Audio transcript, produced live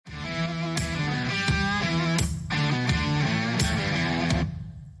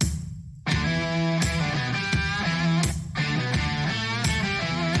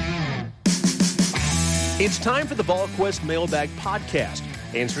It's time for the VolQuest Mailbag Podcast,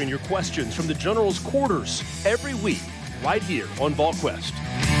 answering your questions from the General's quarters every week, right here on VolQuest.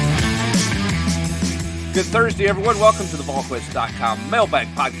 Good Thursday, everyone. Welcome to the VolQuest.com Mailbag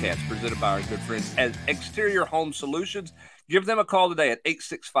Podcast, presented by our good friends at Exterior Home Solutions. Give them a call today at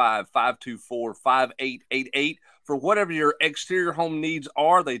 865-524-5888 for whatever your exterior home needs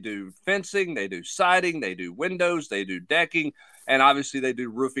are. They do fencing, they do siding, they do windows, they do decking, and obviously they do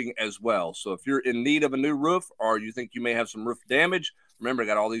roofing as well. So if you're in need of a new roof or you think you may have some roof damage, remember, I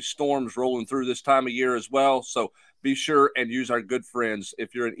got all these storms rolling through this time of year as well. So be sure and use our good friends.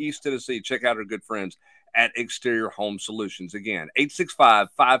 If you're in East Tennessee, check out our good friends at Exterior Home Solutions. Again,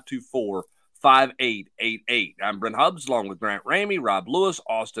 865-524-5888. I'm Brent Hubbs, along with Grant Ramey, Rob Lewis,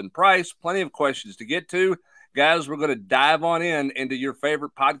 Austin Price. Plenty of questions to get to. Guys, we're going to dive on into your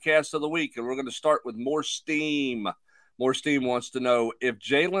favorite podcast of the week, and we're going to start with More Steam. More Steam wants to know, if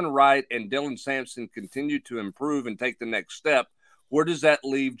Jalen Wright and Dylan Sampson continue to improve and take the next step, where does that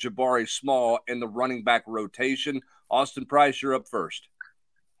leave Jabari Small in the running back rotation? Austin Price, you're up first.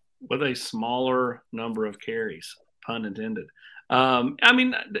 With a smaller number of carries, pun intended. I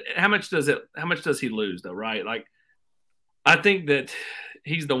mean, how much does he lose though, right? Like, I think that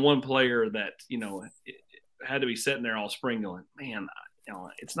he's the one player that, had to be sitting there all spring going, man,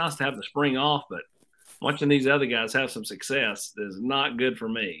 it's nice to have the spring off, but watching these other guys have some success is not good for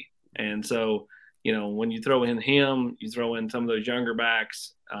me. And so, when you throw in him, you throw in some of those younger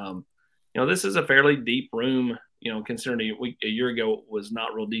backs, this is a fairly deep room, considering a year ago it was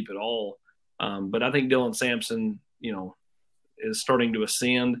not real deep at all. But I think Dylan Sampson, is starting to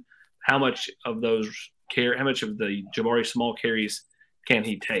ascend. How much of the Jabari Small carries can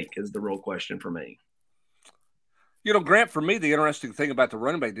he take is the real question for me. Grant, for me, the interesting thing about the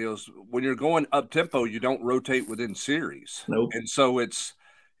running back deal is when you're going up tempo, you don't rotate within series. Nope. And so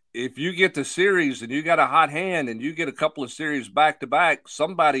if you get the series and you got a hot hand and you get a couple of series back to back,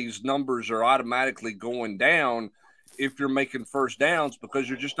 somebody's numbers are automatically going down if you're making first downs because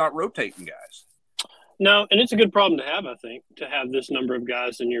you're just not rotating guys. No, and it's a good problem to have, I think, to have this number of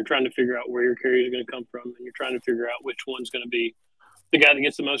guys and you're trying to figure out where your carries are going to come from and you're trying to figure out which one's going to be the guy that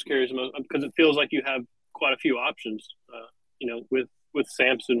gets the most carries because it feels like you have quite a few options, with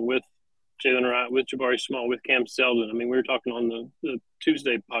Sampson, with Jalen Wright, with Jabari Small, with Cam Seldon. I mean, we were talking on the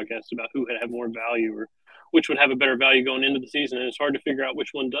Tuesday podcast about who had more value or which would have a better value going into the season. And it's hard to figure out which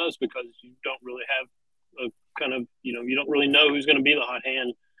one does because you don't really have a kind of, you don't really know who's going to be the hot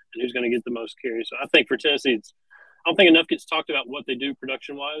hand and who's going to get the most carries. So I think for Tennessee, I don't think enough gets talked about what they do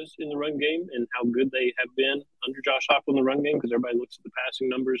production-wise in the run game and how good they have been under Josh Heupel in the run game because everybody looks at the passing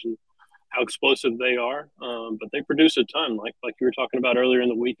numbers and how explosive they are, but they produce a ton. Like you were talking about earlier in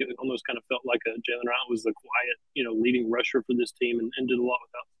the week, it almost kind of felt like Jalen Wright was the quiet, leading rusher for this team and did a lot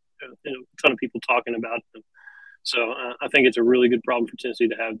without a ton of people talking about them. So I think it's a really good problem for Tennessee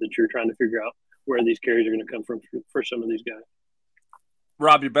to have that you're trying to figure out where these carries are going to come from for some of these guys.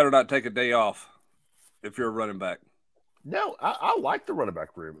 Rob, you better not take a day off if you're a running back. No, I like the running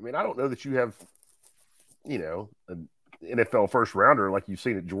back room. I mean, I don't know that you have, an NFL first rounder like you've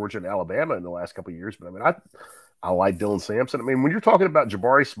seen at Georgia and Alabama in the last couple of years. But I mean, I like Dylan Sampson. I mean, when you're talking about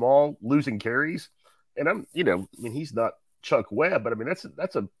Jabari Small losing carries, and he's not Chuck Webb, but I mean,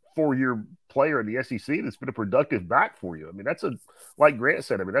 that's a 4-year player in the SEC that's been a productive back for you. I mean, like Grant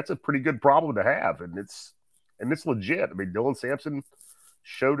said, I mean, that's a pretty good problem to have. And it's legit. I mean, Dylan Sampson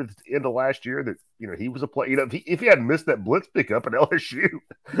showed at the end of last year that, he was a player. If he hadn't missed that blitz pickup at LSU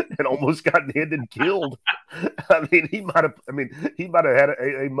and almost gotten hit and killed, I mean, he might have had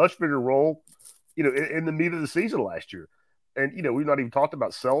a much bigger role, in the meat of the season last year. And, we've not even talked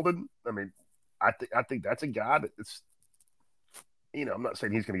about Seldon. I mean, I think that's a guy that's, I'm not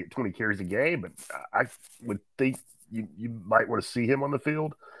saying he's going to get 20 carries a game, but I would think you might want to see him on the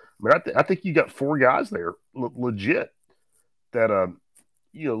field. I mean, I think you got 4 guys there legit that,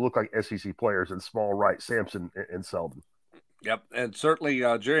 look like SEC players in Small, Wright, Sampson, and Seldon. Yep, and certainly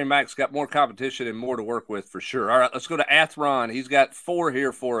Jerry Mack's got more competition and more to work with for sure. All right, let's go to Athron. He's got 4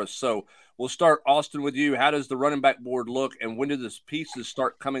 here for us. So we'll start, Austin, with you. How does the running back board look, and when do the pieces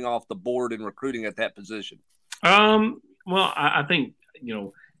start coming off the board and recruiting at that position? Well, I think,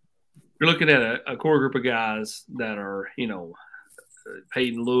 you're looking at a core group of guys that are,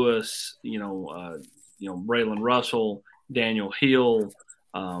 Peyton Lewis, Braylon Russell, Daniel Hill,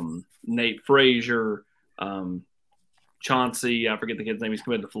 Nate Frazier, Chauncey, I forget the kid's name, he's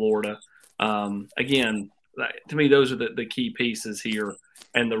committed to Florida. Again, to me, those are the key pieces here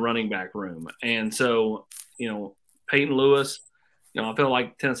and the running back room. And so, Peyton Lewis, I feel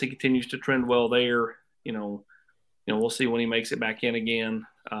like Tennessee continues to trend well there. We'll see when he makes it back in again.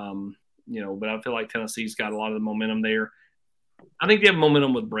 but I feel like Tennessee's got a lot of the momentum there. I think they have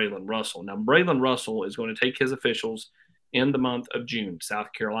momentum with Braylon Russell. Now, Braylon Russell is going to take his officials in the month of June,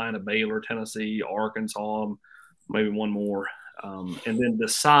 South Carolina, Baylor, Tennessee, Arkansas, maybe one more, and then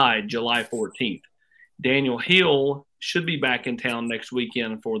decide July 14th. Daniel Hill should be back in town next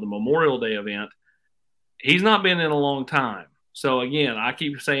weekend for the Memorial Day event. He's not been in a long time. So, again, I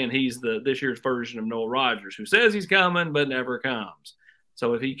keep saying he's this year's version of Noah Rogers, who says he's coming but never comes.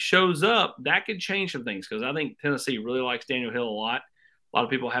 So if he shows up, that could change some things because I think Tennessee really likes Daniel Hill a lot. A lot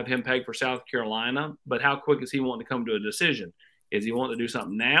of people have him pegged for South Carolina, but how quick is he wanting to come to a decision? Is he wanting to do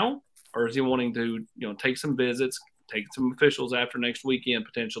something now, or is he wanting to take some visits, take some officials after next weekend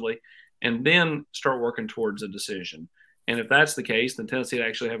potentially, and then start working towards a decision? And if that's the case, then Tennessee would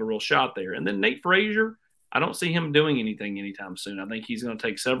actually have a real shot there. And then Nate Frazier, I don't see him doing anything anytime soon. I think he's going to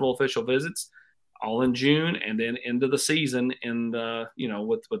take several official visits all in June and then into the season and,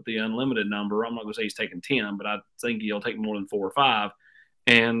 with the unlimited number. I'm not going to say he's taking 10, but I think he'll take more than 4 or 5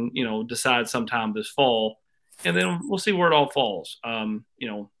 and, decide sometime this fall. And then we'll see where it all falls.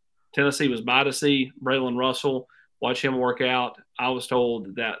 Tennessee was by to see Braylon Russell, watch him work out. I was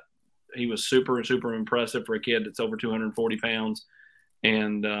told that he was super, super impressive for a kid that's over 240 pounds.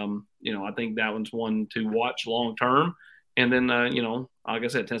 And, I think that one's one to watch long term. And then, like I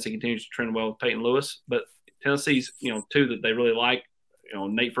said, Tennessee continues to trend well with Peyton Lewis. But Tennessee's, two that they really like,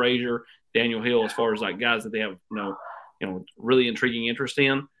 Nate Frazier, Daniel Hill, as far as like guys that they have, really intriguing interest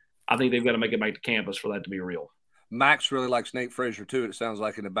in. I think they've got to make it back to campus for that to be real. Max really likes Nate Frazier, too, it sounds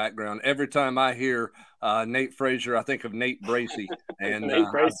like in the background. Every time I hear Nate Frazier, I think of Nate Bracey. And Nate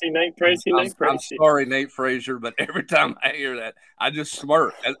Bracey. I'm sorry, Nate Frazier, but every time I hear that, I just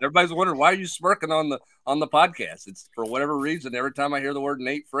smirk. Everybody's wondering, why are you smirking on the podcast? It's for whatever reason. Every time I hear the word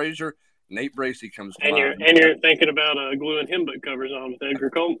Nate Frazier, Nate Bracey comes to mind. And you're thinking about gluing him book covers on with Edgar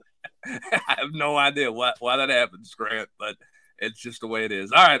Coleman. I have no idea why that happens, Grant, but it's just the way it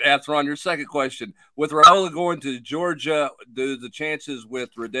is. All right, Atheron, your second question. With Raiola going to Georgia, do the chances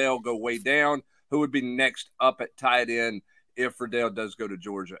with Riddell go way down? Who would be next up at tight end if Riddell does go to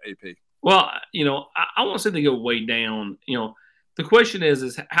Georgia, AP? Well, I won't say they go way down. The question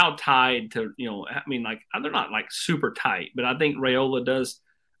is how tied to, they're not like super tight, but I think Raiola does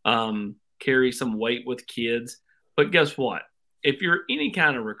carry some weight with kids. But guess what? If you're any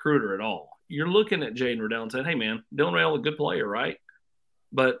kind of recruiter at all, you're looking at Jaden Riddell and saying, hey, man, Dylan Raiola, a good player, right?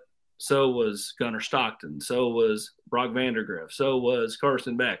 But so was Gunnar Stockton. So was Brock Vandergriff. So was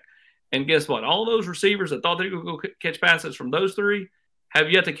Carson Beck. And guess what? All those receivers that thought they could go catch passes from those three have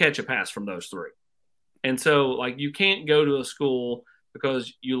yet to catch a pass from those three. And so, you can't go to a school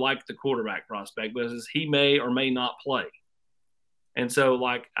because you like the quarterback prospect because he may or may not play. And so,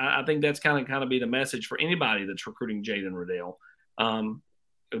 I think that's kind of be the message for anybody that's recruiting Jaden Riddell.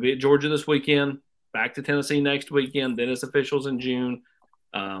 It'll be at Georgia this weekend, back to Tennessee next weekend, then it's officials in June.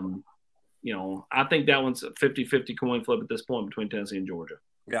 I think that one's a 50-50 coin flip at this point between Tennessee and Georgia.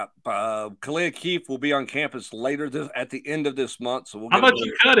 Yeah. Khalil Keefe will be on campus later at the end of this month. So I thought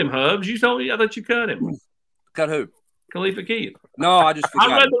you cut him, Hubs. You told me I thought you cut him. Cut who? Khalifa Keith. No, I just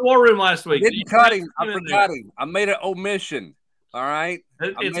forgot. I read the War Room last week. I didn't cut him. I forgot him. I made an omission. All right.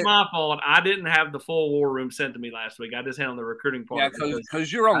 It's my fault. I didn't have the full War Room sent to me last week. I just handled the recruiting part. Yeah,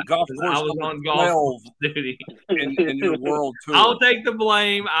 because you're on golf course. I was on golf duty in your world tour. I'll take the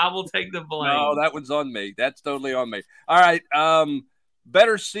blame. I will take the blame. No, that one's on me. That's totally on me. All right.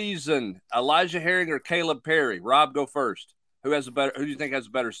 Better season, Elijah Herring or Caleb Perry? Rob, go first. Who do you think has a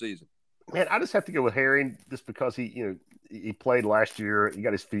better season? Man, I just have to go with Herring just because he played last year. He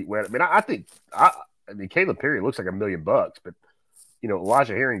got his feet wet. I mean, I think Caleb Perry looks like $1 million, but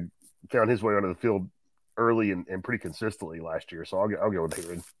Elijah Herring found his way onto the field early and pretty consistently last year. So I'll go with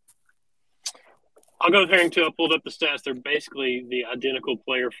Herring. I'll go with Herring too. I pulled up the stats. They're basically the identical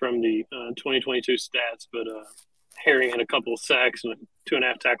player from the 2022 stats, but Herring had a couple of sacks and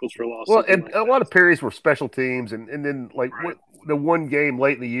 2.5 tackles for loss. Well, and a lot of Perry's were special teams, and then the one game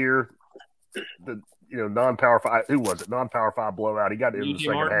late in the year, the non-power 5. Who was it? Non-power 5 blowout. He got in the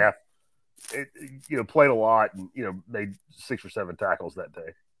second half. Played a lot and made 6 or 7 tackles that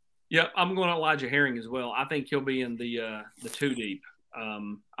day. Yeah, I'm going to Elijah Herring as well. I think he'll be in the 2 deep.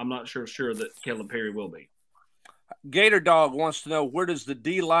 I'm not sure that Caleb Perry will be. Gator Dog wants to know, where does the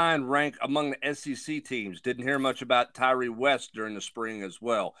D-line rank among the SEC teams? Didn't hear much about Tyree West during the spring as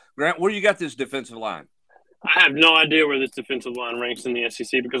well. Grant, where do you got this defensive line? I have no idea where this defensive line ranks in the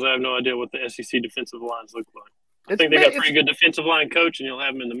SEC because I have no idea what the SEC defensive lines look like. I think they got a pretty good defensive line coach, and you'll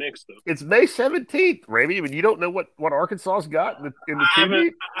have him in the mix, though. It's May 17th, Ramey. I mean, you don't know what Arkansas's got in the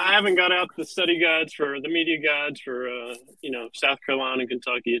TV? I haven't got out the study guides for the media guides for South Carolina and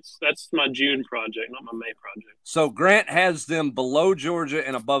Kentucky. That's my June project, not my May project. So Grant has them below Georgia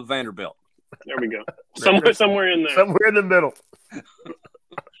and above Vanderbilt. There we go. Somewhere in there. Somewhere in the middle.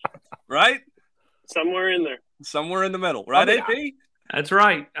 Right? Somewhere in there. Somewhere in the middle. Right, AP? That's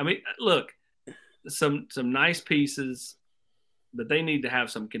right. I mean, look, some nice pieces, but they need to have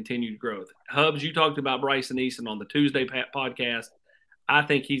some continued growth. Hubs, you talked about Bryson Eason on the Tuesday podcast. I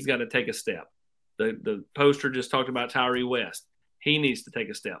think he's got to take a step. The poster just talked about Tyree West. He needs to take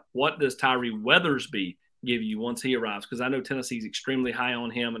a step. What does Tyree Weathersby give you once he arrives? Because I know Tennessee's extremely high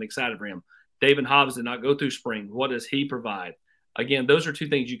on him and excited for him. David Hobbs did not go through spring. What does he provide? Again, those are two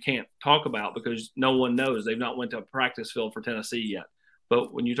things you can't talk about because no one knows. They've not went to a practice field for Tennessee yet.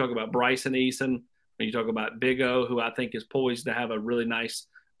 But when you talk about Bryson Eason, when you talk about Big O, who I think is poised to have a really nice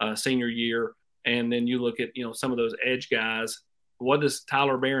senior year, and then you look at some of those edge guys, what does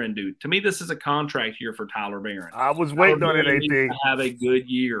Tyler Barron do? To me, this is a contract year for Tyler Barron. I was waiting on it, AP. To have a good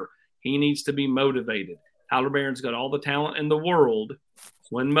year. He needs to be motivated. Tyler Barron's got all the talent in the world.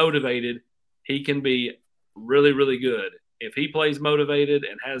 When motivated, he can be really, really good. If he plays motivated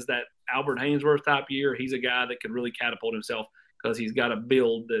and has that Albert Haynesworth type year, he's a guy that could really catapult himself because he's got a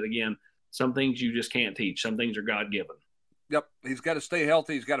build that, again, some things you just can't teach. Some things are God-given. Yep. He's got to stay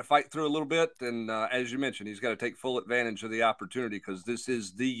healthy. He's got to fight through a little bit. And as you mentioned, he's got to take full advantage of the opportunity because this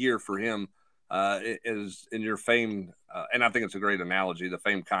is the year for him is in your famed and I think it's a great analogy, the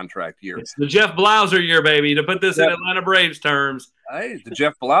famed contract year. It's the Jeff Blauser year, baby, to put this in Atlanta Braves terms. Hey, the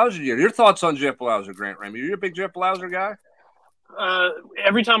Jeff Blauser year. Your thoughts on Jeff Blauser, Grant Ramey? Are you a big Jeff Blauser guy?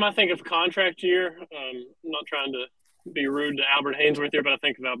 Every time I think of contract year, I'm not trying to be rude to Albert Haynesworth here, but I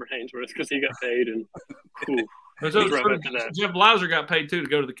think of Albert Haynesworth because he got paid and Jeff Blauser got paid too to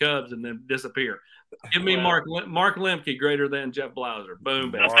go to the Cubs and then disappear. Give me Mark Lemke greater than Jeff Blauser.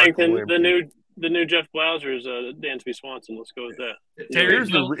 Boom, baby. I think the new Jeff Blauser is Dansby Swanson. Let's go with that. Terry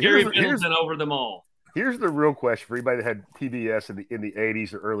Pendleton over them all. Here's the real question for anybody that had TBS in the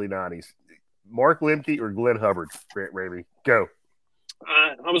 80s or early 90s. Mark Lemke or Glenn Hubbard, Grant Ramey? Go.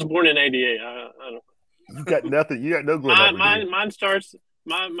 I was born in '88. I don't. You got nothing. You got no Glenn Hubbard. Mine starts.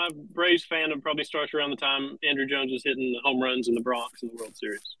 My Braves fandom probably starts around the time Andrew Jones is hitting home runs in the Bronx in the World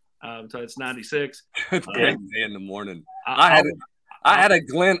Series. So it's '96. In the morning. I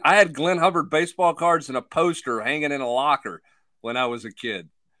had Glenn Hubbard baseball cards and a poster hanging in a locker when I was a kid.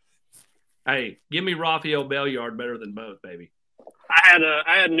 Hey, give me Rafael Belliard better than both, baby. I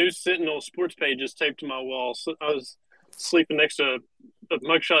had News Sentinel sports pages taped to my wall. So I was sleeping next to the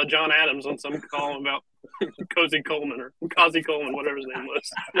mugshot of John Adams on some column about Cozy Coleman, whatever his name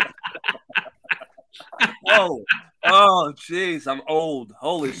was. Oh, jeez, I'm old.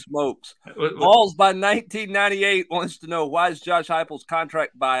 Holy smokes. Vols by 1998 wants to know why is Josh Heupel's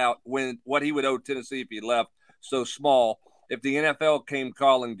contract buyout what he would owe Tennessee if he left so small? If the NFL came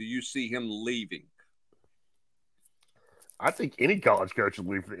calling, do you see him leaving? I think any college coach would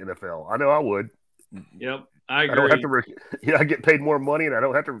leave for the NFL. I know I would. Yep, I agree. I don't have to. I get paid more money, and I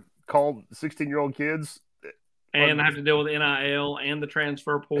don't have to call 16-year-old kids. And I have to deal with NIL and the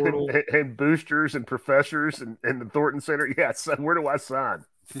transfer portal. And boosters and professors and the Thornton Center. Yeah, so where do I sign?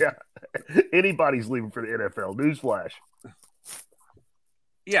 Yeah, anybody's leaving for the NFL. Newsflash.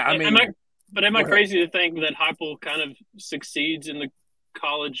 Yeah, I mean. Am I crazy to think that Heupel kind of succeeds in the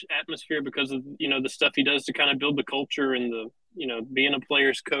college atmosphere because of, the stuff he does to kind of build the culture and the, being a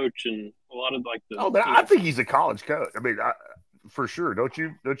player's coach and a lot of like the. Oh, but I think he's a college coach. I mean, for sure. Don't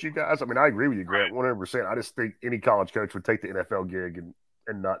you guys? I mean, I agree with you, Grant, 100%. I just think any college coach would take the NFL gig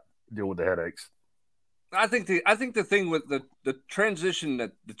and not deal with the headaches. I think the thing with the transition,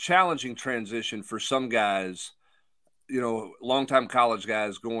 the challenging transition for some guys, longtime college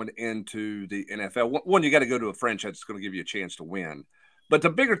guys going into the NFL. One, you got to go to a franchise that's going to give you a chance to win. But the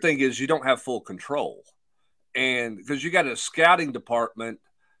bigger thing is you don't have full control. And because you got a scouting department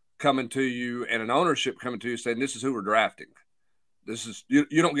coming to you and an ownership coming to you saying, this is who we're drafting. This is you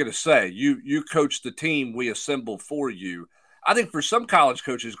don't get a say. You coach the team we assemble for you. I think for some college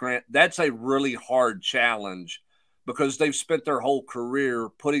coaches, Grant, that's a really hard challenge because they've spent their whole career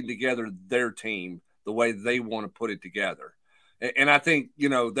putting together their team the way they want to put it together. And I think,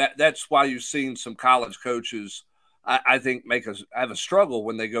 that's why you've seen some college coaches, I think, have a struggle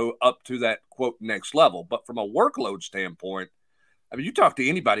when they go up to that, quote, next level. But from a workload standpoint, I mean, you talk to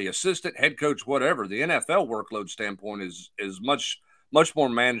anybody, assistant, head coach, whatever, the NFL workload standpoint is much, much more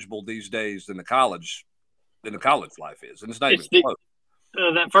manageable these days than the college life is. And it's not even close.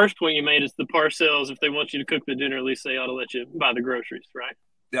 that first point you made is the Parcells. If they want you to cook the dinner, at least they ought to let you buy the groceries, right?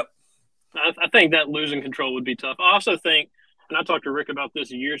 Yep. I think that losing control would be tough. I also think, and I talked to Rick about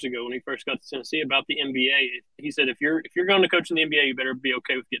this years ago when he first got to Tennessee about the NBA. He said, if you're going to coach in the NBA, you better be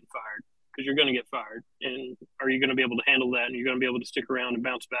okay with getting fired because you're going to get fired. And are you going to be able to handle that? And you're going to be able to stick around and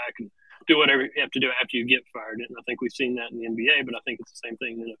bounce back and do whatever you have to do after you get fired. And I think we've seen that in the NBA, but I think it's the same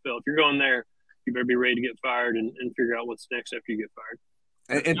thing in the NFL. If you're going there, you better be ready to get fired and figure out what's next after you get fired.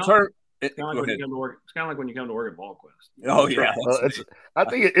 It's kind of like when you come to work at VolQuest. Oh, yeah. I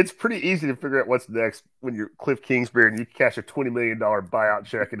think it's pretty easy to figure out what's next when you're Cliff Kingsbury and you cash a $20 million buyout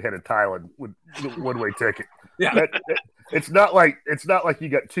check and head to Thailand with a one-way ticket. Yeah. It's not like you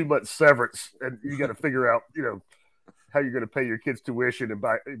got 2 months severance and you got to figure out, how you're going to pay your kids' tuition and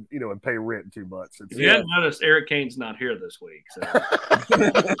and pay rent in 2 months. You hadn't noticed Eric Kane's not here this week. So.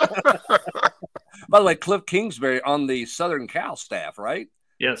 By the way, Cliff Kingsbury on the Southern Cal staff, right?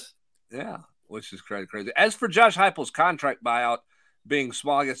 Yes. Yeah, which is crazy. As for Josh Heupel's contract buyout being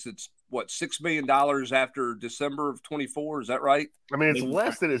small, I guess it's $6 million after December of 24. Is that right? I mean, it's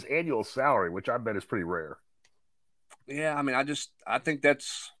less than his annual salary, which I bet is pretty rare. Yeah, I mean, I think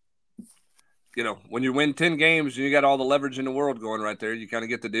that's, when you win 10 games and you got all the leverage in the world going right there, you kind of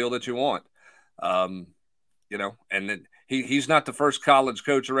get the deal that you want. And then he's not the first college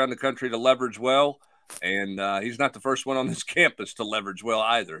coach around the country to leverage well. And he's not the first one on this campus to leverage well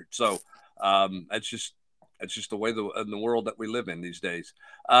either. So that's just the way in the world that we live in these days.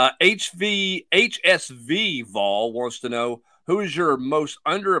 HSV Vol wants to know, who is your most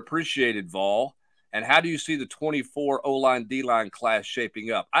underappreciated Vol, and how do you see the 24 O-line, D-line class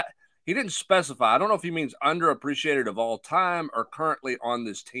shaping up? He didn't specify. I don't know if he means underappreciated of all time or currently on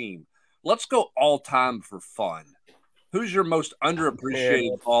this team. Let's go all time for fun. Who's your most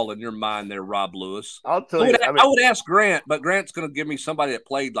underappreciated Vol in your mind there, Rob Lewis? I'll tell you. I would ask Grant, but Grant's going to give me somebody that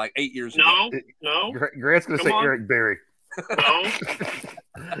played like 8 years ago. No. Grant's going to say Eric Berry. No.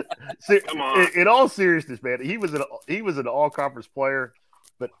 Come on. In all seriousness, man, he was an all-conference player,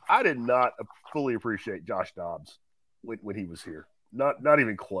 but I did not fully appreciate Josh Dobbs when he was here. Not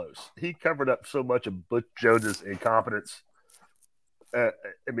even close. He covered up so much of Butch Jones's incompetence.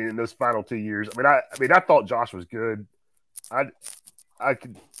 In those final 2 years, I thought Josh was good. I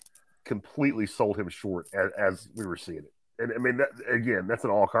completely sold him short as we were seeing it. And that's an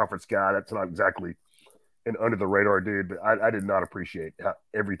all-conference guy. That's not exactly an under-the-radar dude, but I did not appreciate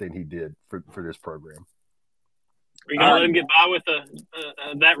everything he did for this program. Are you going to let him get by with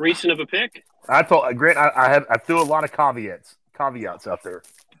that recent of a pick? I thought, Grant, I threw a lot of caveats out there.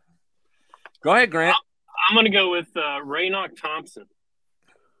 Go ahead, Grant. I'm going to go with Raynoch Thompson.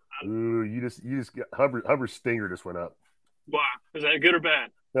 Ooh, you just got Hubbard's stinger just went up. Why? Is that good or bad?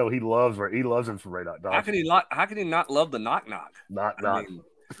 No, he loves him for Raynoch Thompson. How can he not love the knock?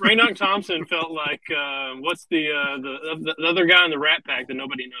 Raynoch Thompson felt like what's the other guy in the Rat Pack that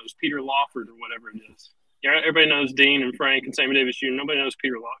nobody knows, Peter Lawford or whatever it is. Yeah, everybody knows Dean and Frank and Sammy Davis Jr. Nobody knows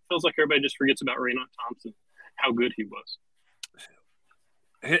Peter Lawford. Feels like everybody just forgets about Raynoch Thompson, how good he was.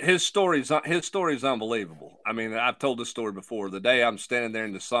 His story's unbelievable. I mean, I've told this story before. The day I'm standing there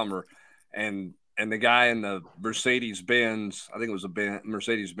in the summer, and the guy in the Mercedes-Benz, I think it was a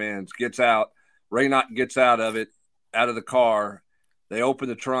Mercedes-Benz, gets out. Raynoch gets out of the car. They open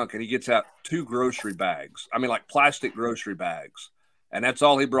the trunk, and he gets out 2 grocery bags. Like plastic grocery bags. And that's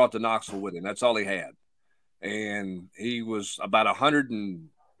all he brought to Knoxville with him. That's all he had. And he was about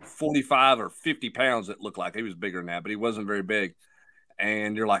 145 or 50 pounds, it looked like. He was bigger than that, but he wasn't very big.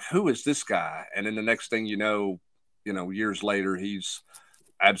 And you're like, who is this guy? And then the next thing you know, years later, he's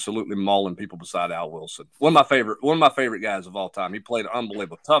absolutely mauling people beside Al Wilson. One of my favorite guys of all time. He played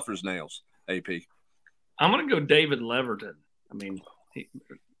unbelievable, tough as nails. AP. I'm going to go David Leverton.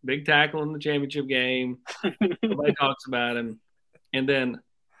 Big tackle in the championship game. Nobody talks about him. And then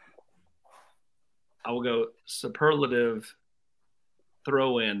I will go superlative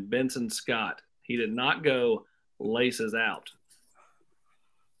throw in Benson Scott. He did not go laces out.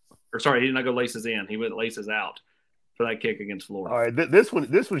 Or sorry, he did not go laces in. He went laces out for that kick against Florida. All right,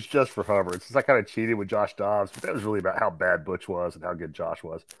 this was just for Hubbard. Since I kind of cheated with Josh Dobbs, but that was really about how bad Butch was and how good Josh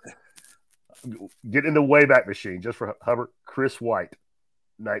was. Get in the Wayback Machine just for Hubbard. Chris White,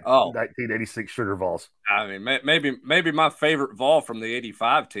 1986 Sugar Vols. Maybe my favorite Vol from the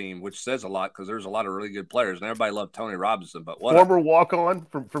 '85 team, which says a lot because there's a lot of really good players, and everybody loved Tony Robinson. But what former walk-on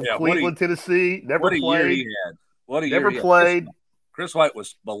from Cleveland, Tennessee, never played. Year he had. What a year never played. Chris White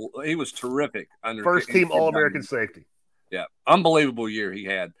was terrific under first team All-American safety. Yeah, unbelievable year he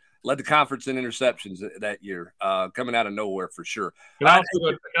had. Led the conference in interceptions that year, coming out of nowhere for sure. Can I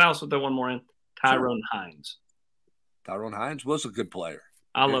also throw one more in? Tyrone Hines. Tyrone Hines was a good player.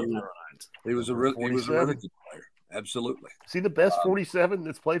 I love Tyrone Hines. He was a really good player. Absolutely. Is he the best 47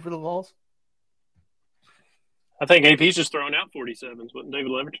 that's played for the Vols? I think AP's just throwing out 47s. Wasn't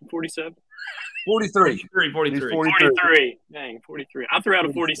David Leverton 47? 43. 43. Dang, 43. I threw out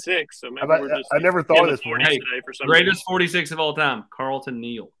a 46, so maybe we're just. I never thought of this. Hey, today for some greatest reason. 46 of all time, Carlton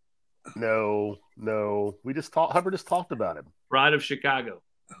Neal. No. We just talked. Hubbard just talked about him. Pride of Chicago.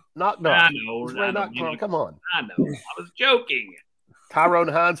 No. I know. Come on. I know. I was joking. Tyrone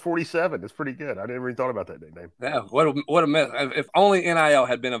Hines 47. That's pretty good. I never even thought about that nickname. Yeah, what a mess. If only NIL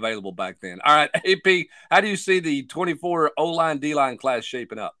had been available back then. All right, AP, how do you see the 24 O-line, D-line class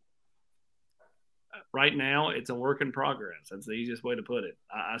shaping up? Right now, it's a work in progress. That's the easiest way to put it.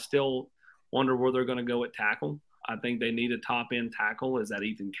 I still wonder where they're going to go at tackle. I think they need a top-end tackle. Is that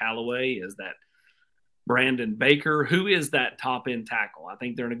Ethan Callaway? Is that Brandon Baker? Who is that top-end tackle? I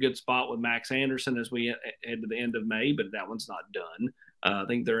think they're in a good spot with Max Anderson as we head to the end of May, but that one's not done. I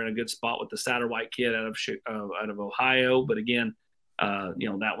think they're in a good spot with the Satterwhite kid out of Ohio, but again,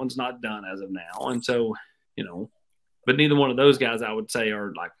 that one's not done as of now. And so, but neither one of those guys I would say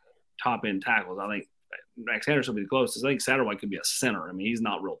are like top-end tackles. I think Max Anderson will be the closest. I think Satterwhite could be a center. I mean, he's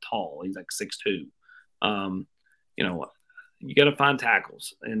not real tall. He's like 6'2". You got to find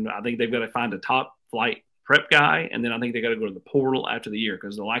tackles, and I think they've got to find a top flight prep guy, and then I think they got to go to the portal after the year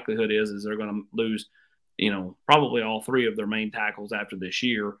because the likelihood is they're going to lose, probably all three of their main tackles after this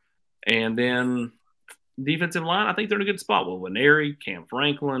year, and then defensive line. I think they're in a good spot with Neri, Cam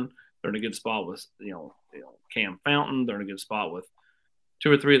Franklin. They're in a good spot with Cam Fountain. They're in a good spot with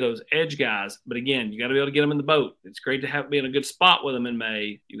two or three of those edge guys. But again, you got to be able to get them in the boat. It's great to be in a good spot with them in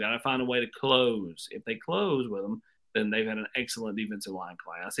May. You got to find a way to close. If they close with them, then they've had an excellent defensive line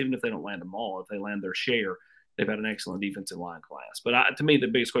class. Even if they don't land them all, if they land their share, they've had an excellent defensive line class. But to me, the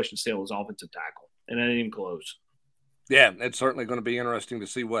biggest question still is offensive tackle, and that ain't even close. Yeah, it's certainly going to be interesting to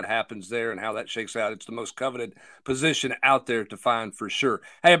see what happens there and how that shakes out. It's the most coveted position out there to find for sure.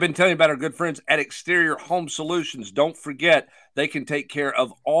 Hey, I've been telling you about our good friends at Exterior Home Solutions. Don't forget, they can take care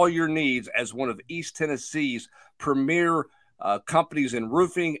of all your needs as one of East Tennessee's premier companies in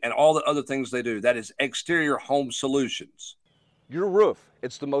roofing and all the other things they do. That is Exterior Home Solutions. Your roof,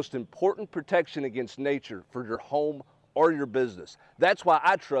 it's the most important protection against nature for your home or your business. That's why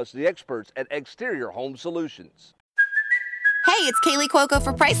I trust the experts at Exterior Home Solutions. Hey, it's Kaylee Cuoco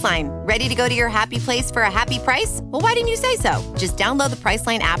for Priceline. Ready to go to your happy place for a happy price? Well, why didn't you say so? Just download the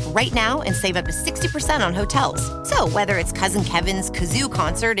Priceline app right now and save up to 60% on hotels. So whether it's Cousin Kevin's Kazoo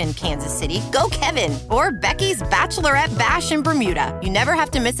Concert in Kansas City, go Kevin, or Becky's Bachelorette Bash in Bermuda, you never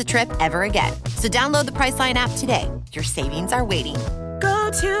have to miss a trip ever again. So download the Priceline app today. Your savings are waiting.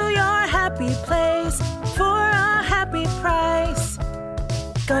 Go to your happy place for a happy price.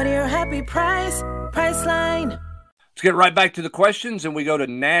 Go to your happy price, Priceline. Let's get right back to the questions, and we go to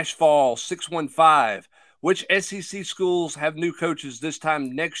Nashville 615. Which SEC schools have new coaches this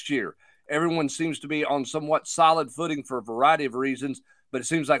time next year? Everyone seems to be on somewhat solid footing for a variety of reasons, but it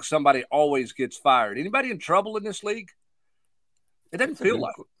seems like somebody always gets fired. Anybody in trouble in this league? It doesn't feel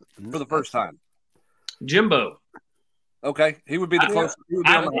like it for the first time. Jimbo. Okay, he would be the closest.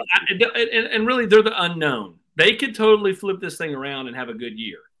 And really, they're the unknown. They could totally flip this thing around and have a good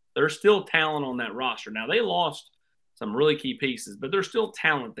year. There's still talent on that roster. Now, they lost some really key pieces, but there's still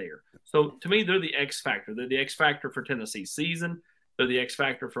talent there. So to me, they're the X factor. They're the X factor for Tennessee's season. They're the X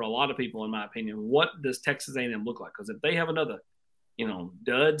factor for a lot of people, in my opinion. What does Texas A&M look like? Because if they have another,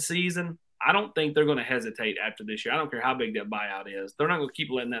 dud season, I don't think they're going to hesitate after this year. I don't care how big that buyout is. They're not going to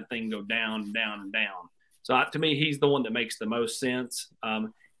keep letting that thing go down and down and down. So to me, he's the one that makes the most sense.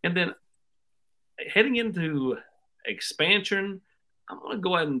 And then heading into expansion, I'm going to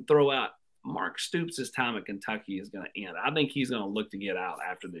go ahead and throw out Mark Stoops' time at Kentucky is going to end. I think he's going to look to get out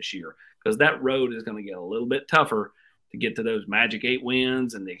after this year because that road is going to get a little bit tougher to get to those magic 8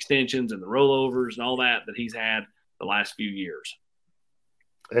 wins and the extensions and the rollovers and all that he's had the last few years.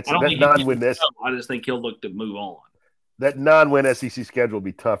 I just think he'll look to move on. That non-win SEC schedule will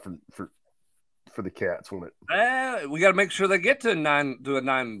be tough for the Cats, won't it? We got to make sure they get to a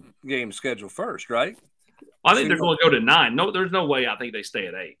 9-game schedule first, right? I think they're going to go to 9. No, there's no way I think they stay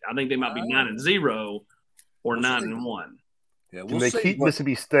at 8. I think they might be 9-0 or 9-1. Yeah, Can they keep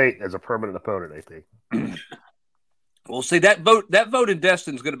Mississippi State as a permanent opponent, AP? We'll see. That vote in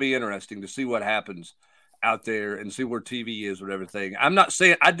Destin is going to be interesting to see what happens out there and see where TV is with everything. I'm not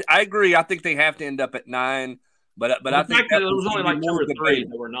saying I agree. I think they have to end up at 9, but I think there was only like 2 or 3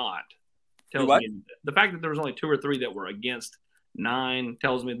 that were not. The fact that there was only 2 or 3 that were against 9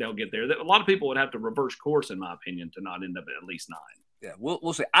 tells me they'll get there. A lot of people would have to reverse course, in my opinion, to not end up at least 9. Yeah,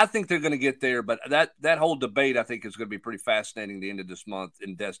 we'll see. I think they're going to get there, but that whole debate I think is going to be pretty fascinating the end of this month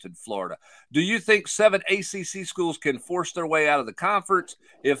in Destin, Florida. Do you think 7 ACC schools can force their way out of the conference?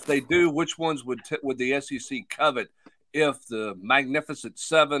 If they do, which ones would the SEC covet if the Magnificent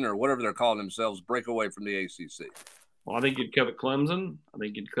Seven or whatever they're calling themselves break away from the ACC? Well, I think you'd covet Clemson. I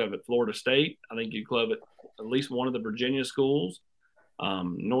think you'd covet Florida State. I think you'd covet at least one of the Virginia schools,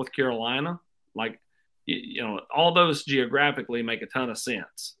 North Carolina. All those geographically make a ton of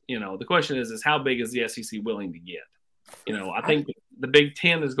sense. The question is how big is the SEC willing to get? I think the Big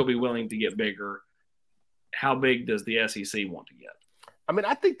Ten is going to be willing to get bigger. How big does the SEC want to get? I mean,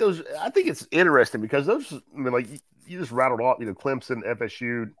 I think it's interesting because you just rattled off, Clemson,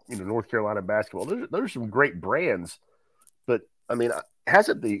 FSU, North Carolina basketball. Those are some great brands, but I mean,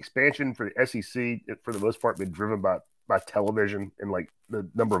 hasn't the expansion for the SEC for the most part been driven by television and like the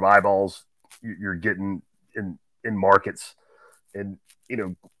number of eyeballs you're getting in markets? And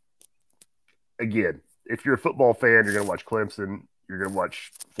again, if you're a football fan, you're going to watch Clemson, you're going to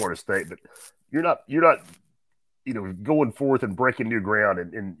watch Florida State, but you're not going forth and breaking new ground,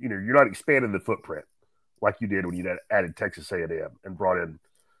 and you're not expanding the footprint like you did when you added Texas A&M and brought in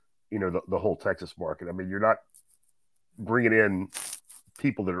the whole Texas market. I mean, you're not bringing in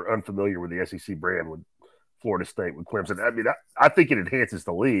people that are unfamiliar with the SEC brand with Florida State, with Clemson. I mean, I think it enhances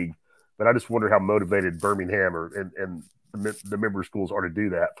the league. But I just wonder how motivated Birmingham and the member schools are to do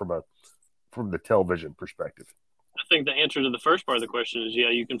that from the television perspective. I think the answer to the first part of the question is,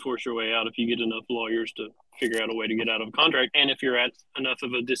 you can force your way out if you get enough lawyers to figure out a way to get out of a contract. And if you're at enough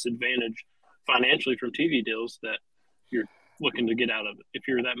of a disadvantage financially from TV deals that you're looking to get out of it. If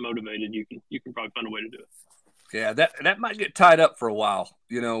you're that motivated, you can probably find a way to do it. Yeah, that might get tied up for a while,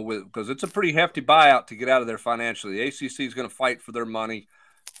 because it's a pretty hefty buyout to get out of there financially. The ACC is going to fight for their money.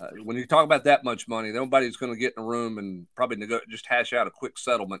 When you talk about that much money, nobody's going to get in a room and probably just hash out a quick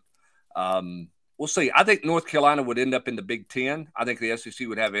settlement. We'll see. I think North Carolina would end up in the Big Ten. I think the SEC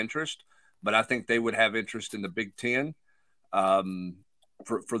would have interest, but I think they would have interest in the Big Ten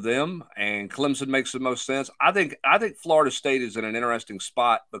for them. And Clemson makes the most sense. I think Florida State is in an interesting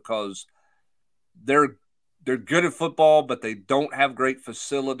spot because they're good at football, but they don't have great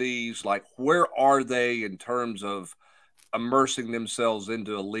facilities. Like, where are they in terms of immersing themselves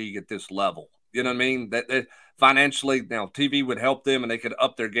into a league at this level? You know what I mean? That financially, now TV would help them and they could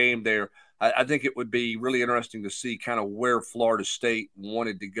up their game there. I think it would be really interesting to see kind of where Florida State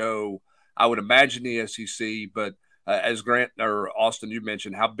wanted to go. I would imagine the SEC, but as Grant or Austin, you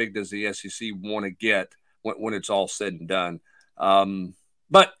mentioned, how big does the SEC want to get when it's all said and done?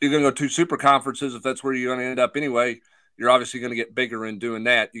 But you're going to go to super conferences if that's where you're going to end up anyway. You're obviously going to get bigger in doing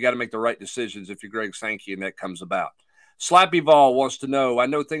that. You got to make the right decisions if you're Greg Sankey and that comes about. Slappy Vol wants to know, I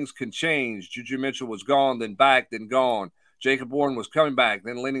know things can change. Juju Mitchell was gone, then back, then gone. Jacob Warren was coming back,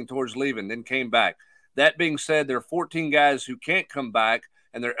 then leaning towards leaving, then came back. That being said, there are 14 guys who can't come back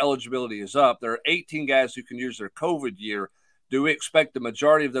and their eligibility is up. There are 18 guys who can use their COVID year. Do we expect the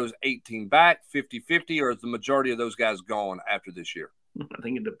majority of those 18 back, 50-50, or is the majority of those guys gone after this year? I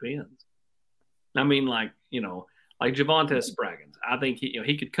think it depends. I mean, like Javonte Spraggins. I think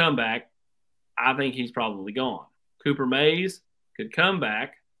he could come back. I think he's probably gone. Cooper Mays could come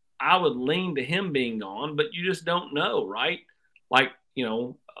back. I would lean to him being gone, but you just don't know, right? I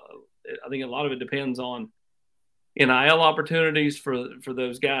think a lot of it depends on NIL opportunities for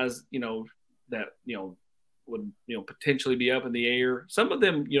those guys, that, would, potentially be up in the air. Some of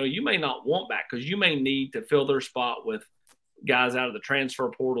them, you may not want back because you may need to fill their spot with guys out of the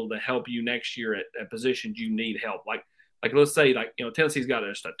transfer portal to help you next year at positions you need help. Like let's say, Tennessee's got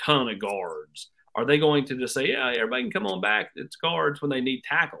just a ton of guards. Are they going to just say, yeah, everybody can come on back? It's guards when they need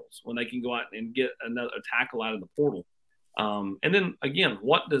tackles, when they can go out and get a tackle out of the portal. And then, again,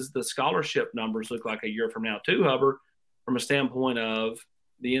 what does the scholarship numbers look like a year from now, too, Hubbard, from a standpoint of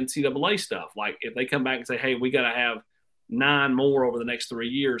the NCAA stuff? Like, if they come back and say, hey, we got to have 9 more over the next 3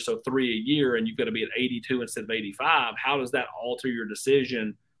 years, so 3 a year, and you've got to be at 82 instead of 85, how does that alter your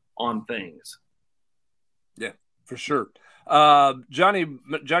decision on things? Yeah, for sure. Johnny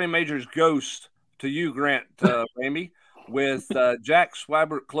Major's ghost to you, Grant Ramey, with Jack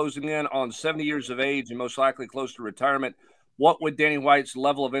Swabbert closing in on 70 years of age and most likely close to retirement. What would Danny White's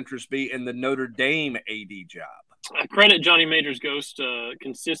level of interest be in the Notre Dame AD job? I credit Johnny Major's ghost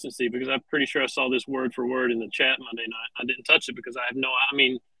consistency because I'm pretty sure I saw this word for word in the chat Monday night. I didn't touch it because I have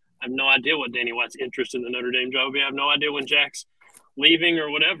no idea what Danny White's interest in the Notre Dame job would be. I have no idea when Jack's leaving or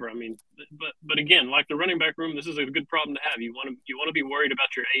whatever. I mean, but again, like the running back room, this is a good problem to have. You want to be worried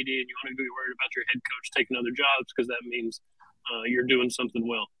about your AD and you want to be worried about your head coach taking other jobs because that means you're doing something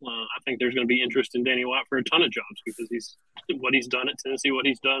well. I think there's going to be interest in Danny White for a ton of jobs because he's what he's done at Tennessee, what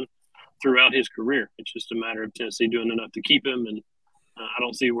he's done throughout his career. It's just a matter of Tennessee doing enough to keep him, and I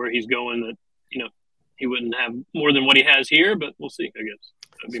don't see where he's going that he wouldn't have more than what he has here, but we'll see. I guess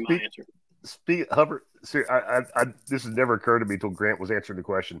that'd be my answer. Hubbard, this has never occurred to me until Grant was answering the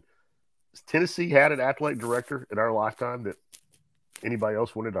question. Has Tennessee had an athletic director in our lifetime that anybody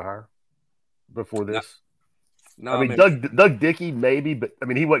else wanted to hire before this? No, I mean Doug Dickey maybe, but I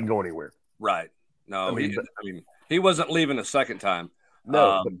mean he wasn't going anywhere. Right. No, he wasn't leaving a second time.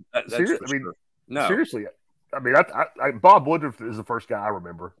 No, seriously. I mean, Bob Woodruff is the first guy I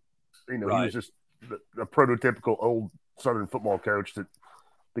remember. He was just a prototypical old Southern football coach that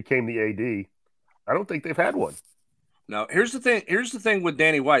became the AD. I don't think they've had one. No, here's the thing with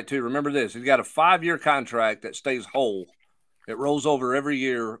Danny White too. Remember this: he's got a 5-year contract that stays whole. It rolls over every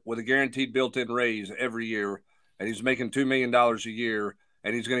year with a guaranteed built-in raise every year, and he's making $2 million a year,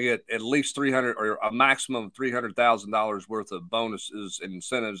 and he's going to get at least $300,000 or a maximum of $300,000 worth of bonuses and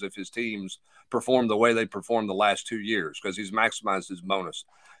incentives if his teams perform the way they performed the last 2 years because he's maximized his bonus.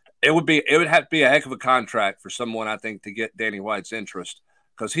 It would have to be a heck of a contract for someone, I think, to get Danny White's interest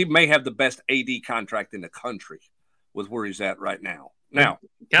because he may have the best AD contract in the country with where he's at right now. Now,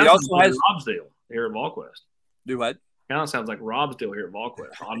 he also has Rob's deal here at VolQuest. Do what? Kind of sounds like Rob's deal here at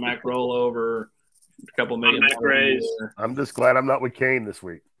VolQuest. Automatic rollover, a couple million. Raise. I'm just glad I'm not with Kane this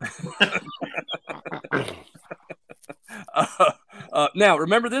week. Now,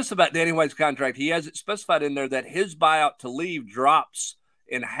 remember this about Danny White's contract. He has it specified in there that his buyout to leave drops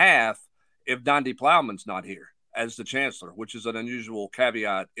in half if Donde Plowman's not here as the chancellor, which is an unusual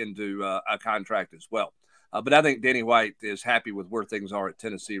caveat into a contract as well. But I think Danny White is happy with where things are at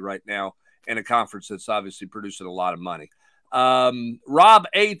Tennessee right now in a conference that's obviously producing a lot of money. Rob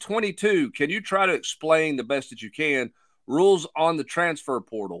A22, can you try to explain the best that you can rules on the transfer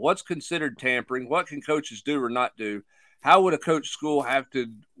portal? What's considered tampering? What can coaches do or not do? What would a coach school have to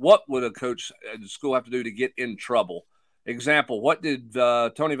do to get in trouble? Example, what did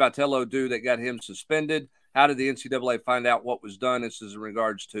Tony Vitello do that got him suspended? How did the NCAA find out what was done? This is in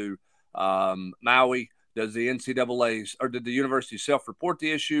regards to Maui. Does the NCAA or did the university self-report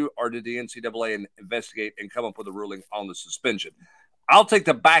the issue, or did the NCAA investigate and come up with a ruling on the suspension? I'll take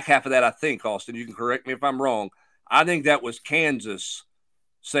the back half of that, I think, Austin. You can correct me if I'm wrong. I think that was Kansas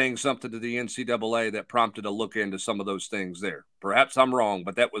saying something to the NCAA that prompted a look into some of those things there. Perhaps I'm wrong,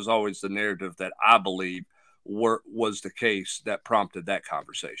 but that was always the narrative that I believe was the case that prompted that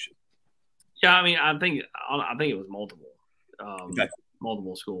conversation. Yeah, I mean, I think it was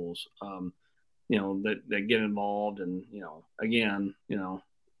multiple schools. That get involved, and again,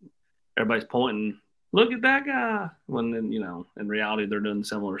 everybody's pointing, look at that guy, when in reality they're doing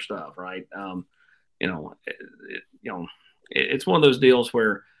similar stuff, right? It's one of those deals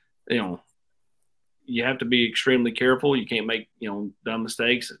where you have to be extremely careful. You can't make dumb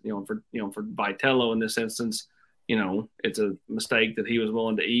mistakes. For Vitello in this instance, it's a mistake that he was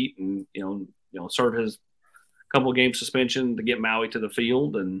willing to eat and serve his couple of game suspension to get Maui to the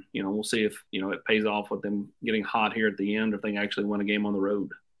field, and we'll see if it pays off with them getting hot here at the end, if they actually win a game on the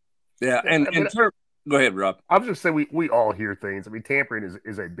road. Yeah, go ahead, Rob. I was just saying we all hear things. I mean, tampering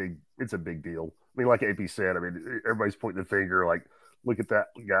is a big deal. I mean, like AP said, I mean, everybody's pointing the finger, like, look at that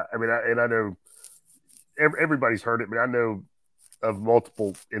guy. I mean, I know everybody's heard it, but I know of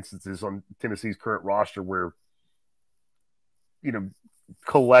multiple instances on Tennessee's current roster where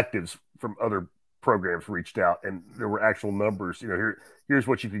collectives from other programs reached out and there were actual numbers. Here's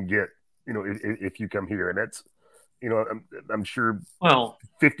what you can get. If you come here, and that's I'm sure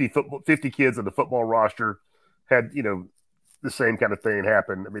 50 kids on the football roster had the same kind of thing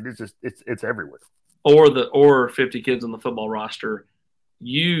happen. I mean, it's everywhere. Or 50 kids on the football roster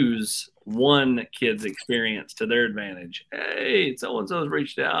use one kid's experience to their advantage. Hey, so and so's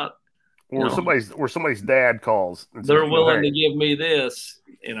reached out. Or somebody's dad calls. They're willing to give me this,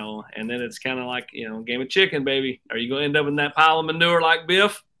 and then it's kind of like, game of chicken, baby. Are you going to end up in that pile of manure like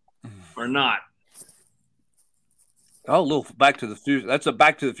Biff or not? Oh, a little Back to the Future. That's a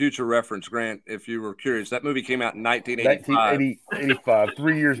Back to the Future reference, Grant, if you were curious. That movie came out in 1985. 1985,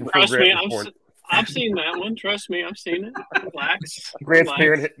 3 years before Grant was born. I've seen that one. Trust me, I've seen it. Relax. Grant's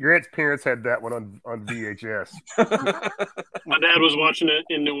parents had that one on VHS. My dad was watching it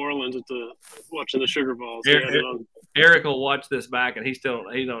in New Orleans watching the Sugar Balls. Eric will watch this back, and he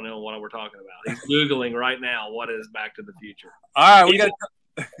don't know what we're talking about. He's Googling right now what is Back to the Future. All right, we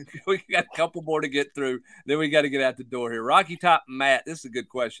got a couple more to get through. Then we got to get out the door here. Rocky Top Matt, this is a good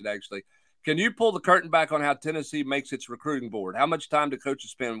question, actually. Can you pull the curtain back on how Tennessee makes its recruiting board? How much time do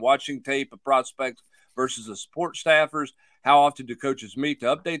coaches spend watching tape of prospects versus the support staffers? How often do coaches meet to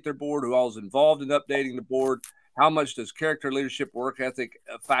update their board? Who all is involved in updating the board? How much does character, leadership, work ethic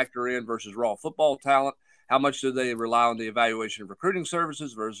factor in versus raw football talent? How much do they rely on the evaluation of recruiting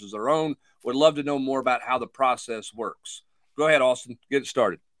services versus their own? Would love to know more about how the process works. Go ahead, Austin. Get it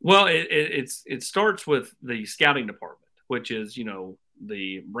started. Well, it starts with the scouting department, which is,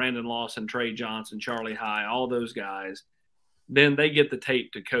 the Brandon Lawson, Trey Johnson, Charlie High, all those guys. Then they get the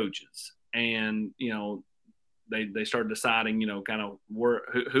tape to coaches, and they start deciding, kind of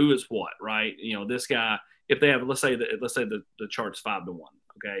who is what, right? This guy, if they have, let's say the chart's 5-1.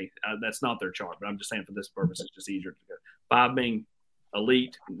 Okay, that's not their chart, but I'm just saying for this purpose, it's just easier to go 5 being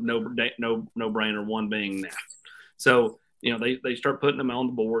elite, no brainer, 1 being nah. So they start putting them on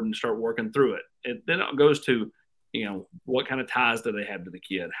the board and start working through it. Then it goes to what kind of ties do they have to the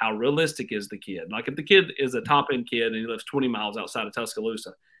kid? How realistic is the kid? Like if the kid is a top end kid and he lives 20 miles outside of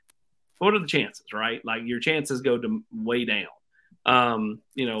Tuscaloosa, what are the chances, right? Like your chances go to way down. And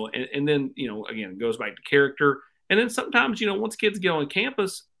then again, it goes back to character. And then sometimes, once kids get on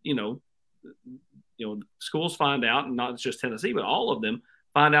campus, schools find out, and not just Tennessee, but all of them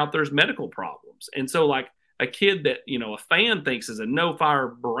find out there's medical problems. And so like a kid that, a fan thinks is a no-fire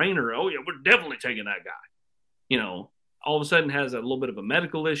brainer, oh yeah, we're definitely taking that guy, all of a sudden has a little bit of a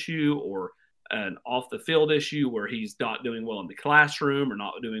medical issue or an off-the-field issue where he's not doing well in the classroom or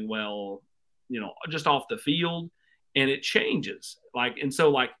not doing well, just off the field, and it changes. And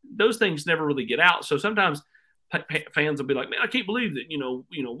so those things never really get out. So sometimes fans will be like, man, I can't believe that,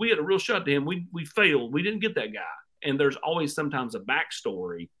 we had a real shot to him. We failed. We didn't get that guy. And there's always sometimes a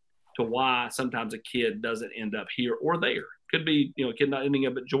backstory to why sometimes a kid doesn't end up here or there. Could be, a kid not ending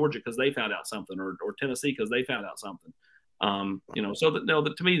up at Georgia because they found out something, or Tennessee because they found out something. So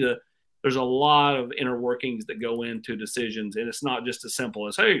that to me, there's a lot of inner workings that go into decisions, and it's not just as simple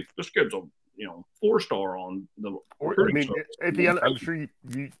as, hey, this kid's a 4-star on the. I mean, at the end, I'm sure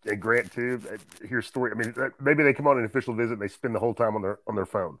you and Grant too. Here's story. I mean, maybe they come on an official visit and they spend the whole time on their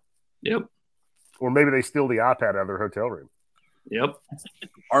phone. Yep. Or maybe they steal the iPad out of their hotel room. Yep.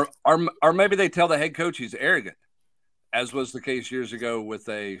 Or maybe they tell the head coach he's arrogant, as was the case years ago with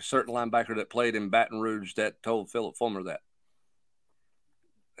a certain linebacker that played in Baton Rouge that told Philip Fulmer that.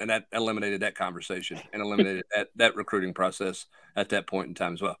 And that eliminated that conversation and eliminated that recruiting process at that point in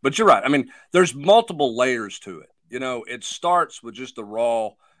time as well. But you're right. I mean, there's multiple layers to it. It starts with just the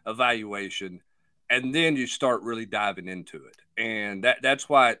raw evaluation, and then you start really diving into it. And that's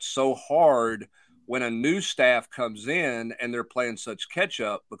why it's so hard when a new staff comes in and they're playing such catch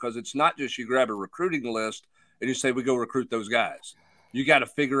up, because it's not just you grab a recruiting list and you say, we go recruit those guys. You got to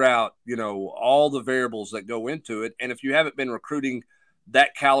figure out, all the variables that go into it. And if you haven't been recruiting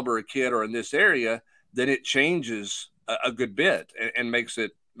that caliber of kid or in this area, then it changes a good bit and makes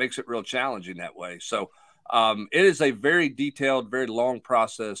it real challenging that way. So it is a very detailed, very long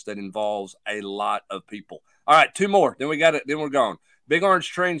process that involves a lot of people. All right, 2 more. Then we got it. Then we're gone. Big Orange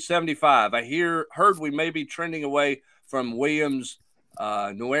Train 75. I heard we may be trending away from Williams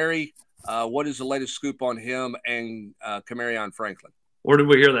Nwaneri. What is the latest scoop on him and Camarion Franklin? Where did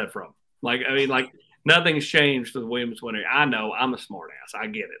we hear that from? Nothing's changed with Williams Nwaneri. I know, I'm a smart ass. I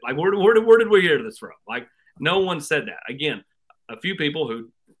get it. Where did we hear this from? No one said that. Again, a few people who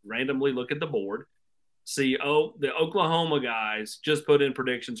randomly look at the board see, the Oklahoma guys just put in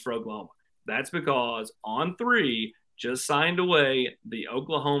predictions for Oklahoma. That's because On3 just signed away the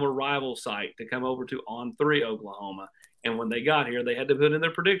Oklahoma rival site to come over to On3 Oklahoma. And when they got here, they had to put in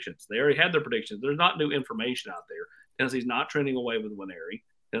their predictions. They already had their predictions. There's not new information out there. Tennessee's not trending away with Nwaneri.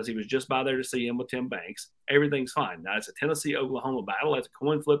 Tennessee was just by there to see him with Tim Banks. Everything's fine. Now, it's a Tennessee-Oklahoma battle. It's a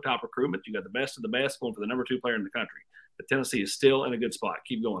coin flip top recruitment. You got the best of the best going for the number 2 player in the country. But Tennessee is still in a good spot.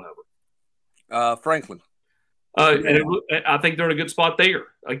 Keep going over. Franklin. I think they're in a good spot there.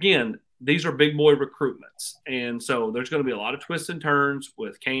 Again, these are big boy recruitments. And so there's going to be a lot of twists and turns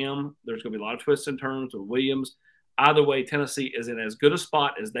with Cam. There's going to be a lot of twists and turns with Williams. Either way, Tennessee is in as good a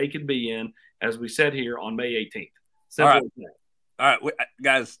spot as they could be in, as we said here on May 18th. All right,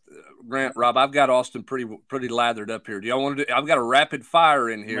 guys, Grant, Rob, I've got Austin pretty lathered up here. Do y'all want to do – I've got a rapid fire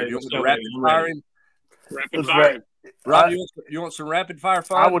in here. Do you want to rapid fire in? Rapid fire. Rob, you want some rapid fire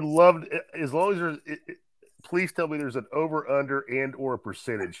fun? I would love to, as long as there's please tell me there's an over, under, and or a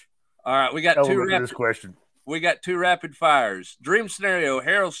percentage. All right, we got this question. We got 2 rapid fires. Dream scenario,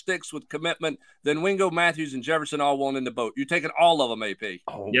 Harrell sticks with commitment, then Wingo, Matthews, and Jefferson all want in the boat. You taking all of them, AP?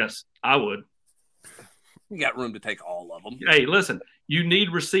 Oh. Yes, I would. You got room to take all of them. Hey, listen, you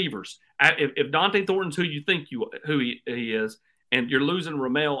need receivers. If Dante Thornton's who you think who he is, and you're losing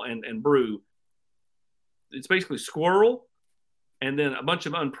Ramel and Brew, it's basically Squirrel and then a bunch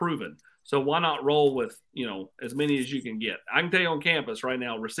of unproven. So why not roll with, as many as you can get? I can tell you on campus right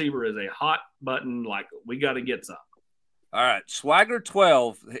now, receiver is a hot button. Like, we got to get some. All right, Swagger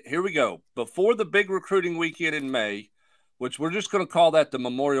 12. Here we go. Before the big recruiting weekend in May, which we're just going to call that the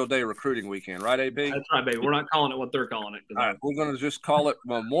Memorial Day recruiting weekend, right, AB? That's right, baby. We're not calling it what they're calling it. All right, we're going to just call it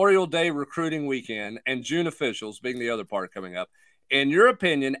Memorial Day recruiting weekend, and June officials being the other part coming up. In your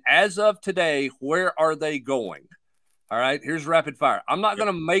opinion, as of today, where are they going? All right, here's rapid fire. I'm not going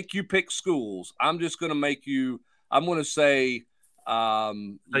to make you pick schools. I'm just going to make you – I'm going to say yes or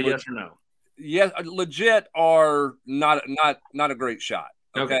no. Yes, legit or not a great shot.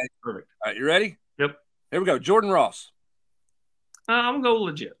 Okay, perfect. All right, you ready? Yep. Here we go. Jordan Ross. I'm going to go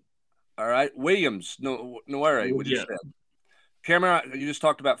legit. All right. Williams, Noire, what you said. Cameron, you just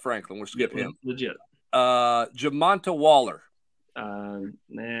talked about Franklin. We'll skip him. Legit. Jamonta Waller.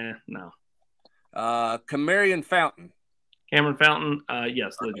 Nah, no. Camarion Fountain. Cameron Fountain,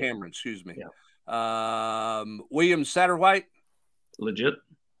 yes, legit. Cameron, excuse me. Yeah. William Satterwhite. Legit.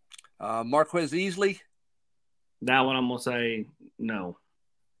 Marquez Easley. That one I'm going to say no.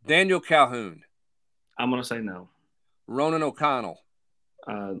 Daniel Calhoun. I'm going to say no. Ronan O'Connell.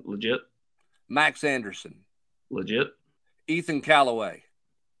 Legit. Max Anderson. Legit. Ethan Callaway.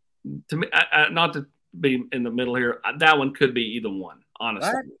 To me, not to be in the middle here, that one could be either one,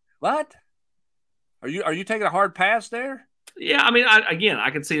 honestly. What? Are you taking a hard pass there? Yeah, I mean, I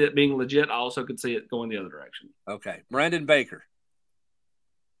could see it being legit. I also could see it going the other direction. Okay. Brandon Baker.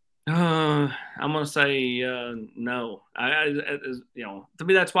 I'm going to say no. To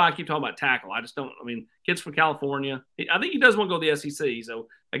me, that's why I keep talking about tackle. I just don't. I mean, kids from California. I think he does want to go to the SEC, so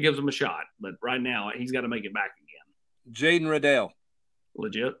that gives him a shot. But right now, he's got to make it back again. Jaden Riddell.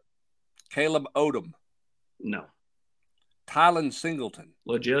 Legit. Caleb Odom. No. Tylen Singleton.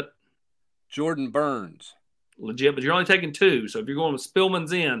 Legit. Jordan Burns. Legit, but you're only taking two. So if you're going with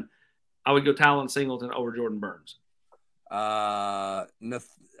Spillman's in, I would go Tylen Singleton over Jordan Burns.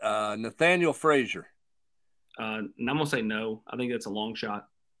 Nathaniel Frazier. And I'm going to say no. I think that's a long shot.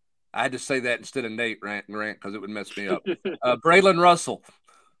 I had to say that instead of Nate Grant because it would mess me up. Braylon Russell.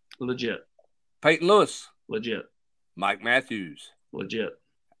 Legit. Peyton Lewis. Legit. Mike Matthews. Legit.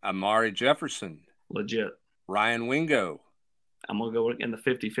 Amari Jefferson. Legit. Ryan Wingo. I'm going to go in the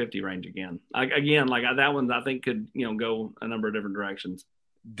 50-50 range again. That one I think could, go a number of different directions.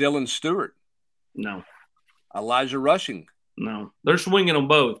 Dylan Stewart. No. Elijah Rushing. No. They're swinging on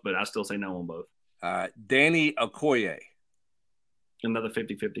both, but I still say no on both. Danny Okoye. Another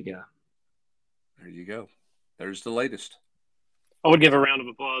 50-50 guy. There you go. There's the latest. I would give a round of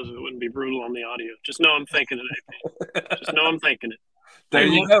applause if it wouldn't be brutal on the audio. Just know I'm thinking it, AP. Just know I'm thinking it. There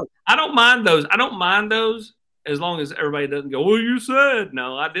you go. I don't mind those as long as everybody doesn't go, well, you said.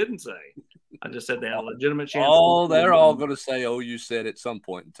 No, I didn't say. I just said they had a legitimate chance. Oh, they're all going to say, oh, you said at some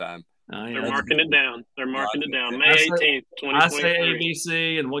point in time. They're marking it down. May 18th, 2023. I say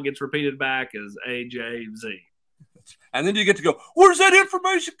ABC, and what gets repeated back is AJZ. And then you get to go, where's that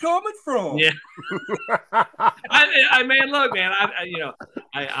information coming from? Yeah. I mean, look, man,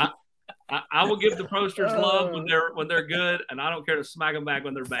 I will give the posters love when they're good, and I don't care to smack them back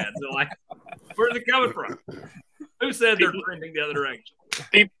when they're bad. So, where's it coming from? Who said they're trending the other direction?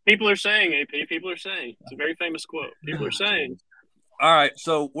 People are saying, AP. People are saying. It's a very famous quote. People are saying. All right,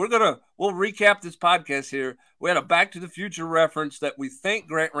 so we'll recap this podcast here. We had a Back to the Future reference that we think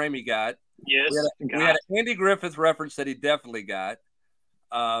Grant Ramey got. Yes. We had an Andy Griffith reference that he definitely got.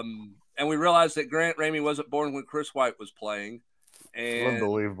 And we realized that Grant Ramey wasn't born when Chris White was playing. And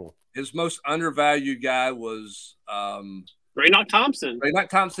unbelievable. His most undervalued guy was Raynock Thompson. Raynock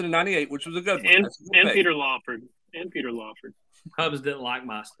Thompson in 98, which was a good one. And Peter Lawford. Hubs didn't like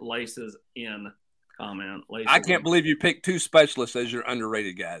my laces in comment. I can't believe you picked two specialists as your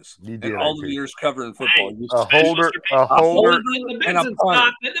underrated guys. You did. All the years covering football. A holder.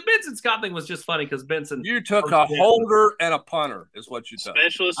 The Benson Scott thing was just funny because Benson. You took a holder and a punter, is what you took.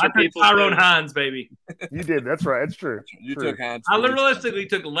 Specialists I took Tyrone Hines, baby. You did. That's right. That's true. You took Hines. I realistically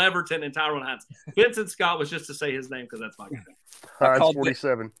took Leverton and Tyrone Hines. Benson Scott was just to say his name because that's my guy. Hines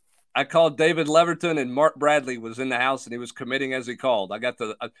 47. I called David Leverton, and Mark Bradley was in the house, and he was committing as he called. I got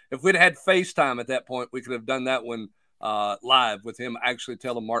if we'd had FaceTime at that point, we could have done that one live with him actually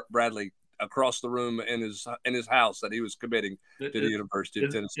telling Mark Bradley across the room in his house that he was committing to the University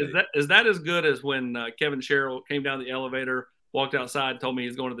of Tennessee. Is that as good as when Kevin Sherrill came down the elevator, walked outside, told me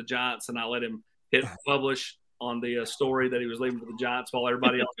he's going to the Giants, and I let him hit publish on the story that he was leaving for the Giants while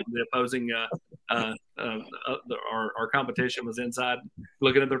everybody else in the opposing our competition was inside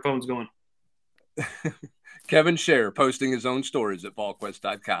looking at their phones going, Kevin Scher posting his own stories at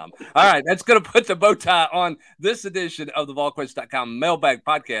VolQuest.com. All right, that's going to put the bow tie on this edition of the VolQuest.com Mailbag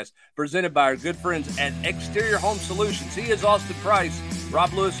Podcast, presented by our good friends at Exterior Home Solutions. He is Austin Price,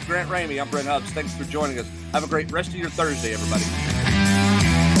 Rob Lewis, and Grant Ramey. I'm Brent Hubbs. Thanks for joining us. Have a great rest of your Thursday, everybody.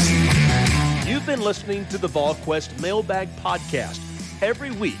 You've been listening to the VolQuest Mailbag Podcast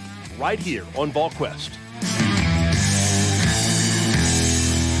every week right here on VolQuest.